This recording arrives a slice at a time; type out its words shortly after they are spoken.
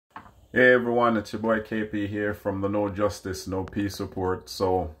Hey everyone, it's your boy KP here from the No Justice, No Peace Report.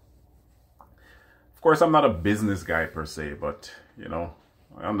 So, of course, I'm not a business guy per se, but I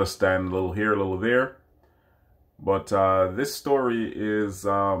understand a little here, a little there. But this story is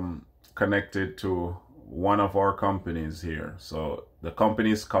connected to one of our companies here. So, the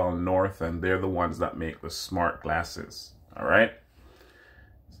company is called North, and they're the ones that make the smart glasses. All right,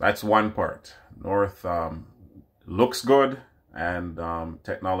 so that's one part. North looks good. And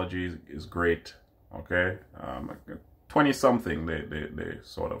technology is great. Okay, 20 something they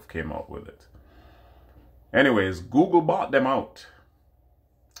sort of came out with it. Anyways, Google bought them out,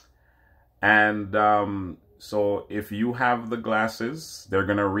 and so if you have the glasses, they're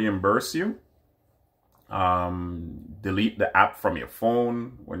gonna reimburse you. Delete the app from your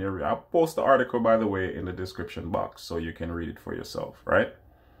phone when you're. I'll post the article, by the way, in the description box so you can read it for yourself, right?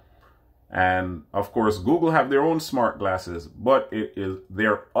 And of course, Google have their own smart glasses, but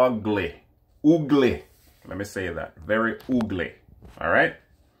they're ugly. Ugly. Let me say that. Very ugly. All right.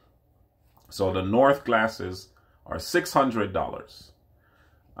 So the North glasses are $600.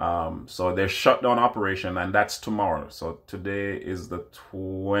 So they're shut down operation, and that's tomorrow. So today is the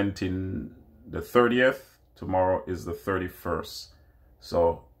 30th. Tomorrow is the 31st.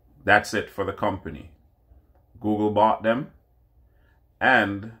 So that's it for the company. Google bought them,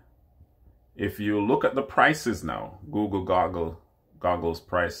 and if you look at the prices now, Google goggles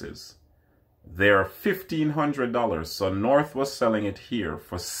prices, they're $1,500. So North was selling it here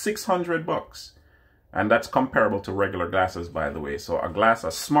for $600, and that's comparable to regular glasses, by the way. So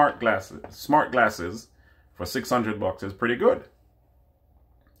smart glasses for $600 is pretty good.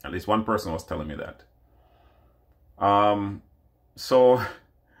 At least one person was telling me that. So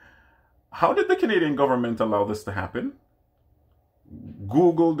how did the Canadian government allow this to happen?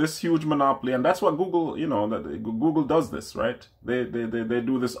 Google, this huge monopoly, and that's what Google, Google does this, right? They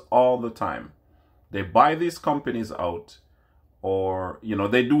do this all the time. They buy these companies out, or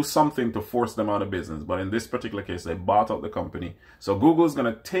they do something to force them out of business. But in this particular case, they bought out the company. So Google is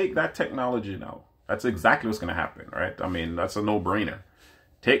going to take that technology now. That's exactly what's going to happen, right? I mean, that's a no-brainer.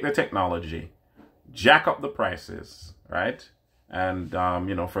 Take the technology, jack up the prices, right? And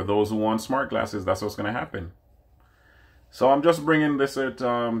for those who want smart glasses, that's what's going to happen. So I'm just bringing this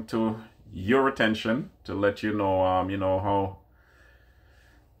to your attention to let you know, how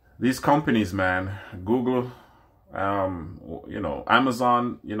these companies, man, Google,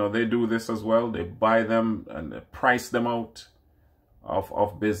 Amazon, they do this as well. They buy them and they price them out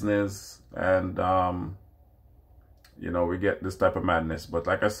of business, and we get this type of madness. But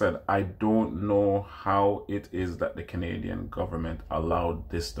like I said, I don't know how it is that the Canadian government allowed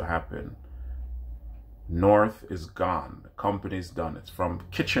this to happen. North is gone. The company's done. It's from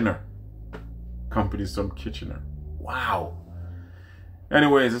Kitchener. Company's from Kitchener. Wow.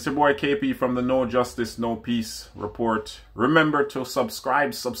 Anyways, it's your boy KP from the No Justice, No Peace Report. Remember to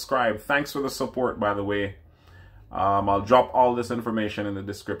subscribe. Thanks for the support, by the way. I'll drop all this information in the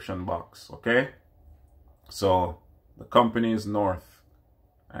description box, okay? So, the company is North,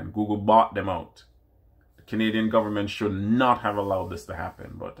 and Google bought them out. Canadian government should not have allowed this to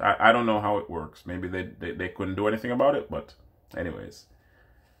happen, but I don't know how it works. Maybe they couldn't do anything about it, but anyways,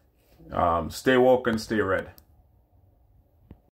 stay woke and stay red.